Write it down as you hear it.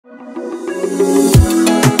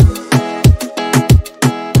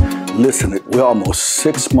Listen, we're almost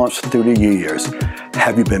 6 months through the years.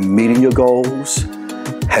 Have you been meeting your goals?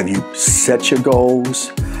 Have you set your goals?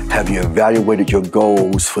 Have you evaluated your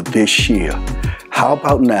goals for this year? How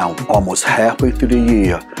about now, almost halfway through the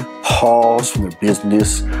year, pause from the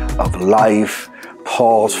business of life,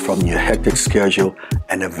 pause from your hectic schedule,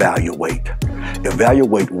 and evaluate.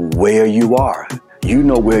 Evaluate where you are. You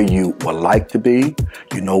know where you would like to be.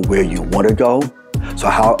 You know where you want to go. So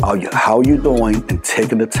how are you doing and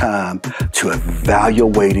taking the time to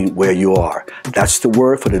evaluating where you are? That's the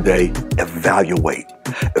word for today, evaluate.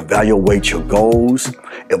 Evaluate your goals.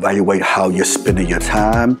 Evaluate how you're spending your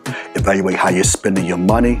time. Evaluate how you're spending your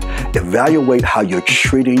money. Evaluate how you're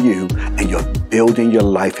treating you and you're building your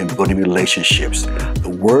life and building relationships.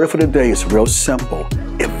 The word for today is real simple,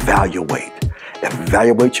 evaluate.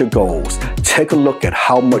 Evaluate your goals. Take a look at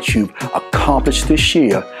how much you've accomplished this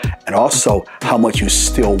year and also how much you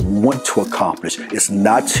still want to accomplish. It's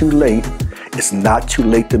not too late. It's not too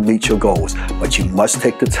late to meet your goals, but you must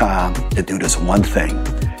take the time to do this one thing,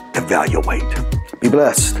 evaluate. Be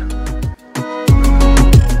blessed.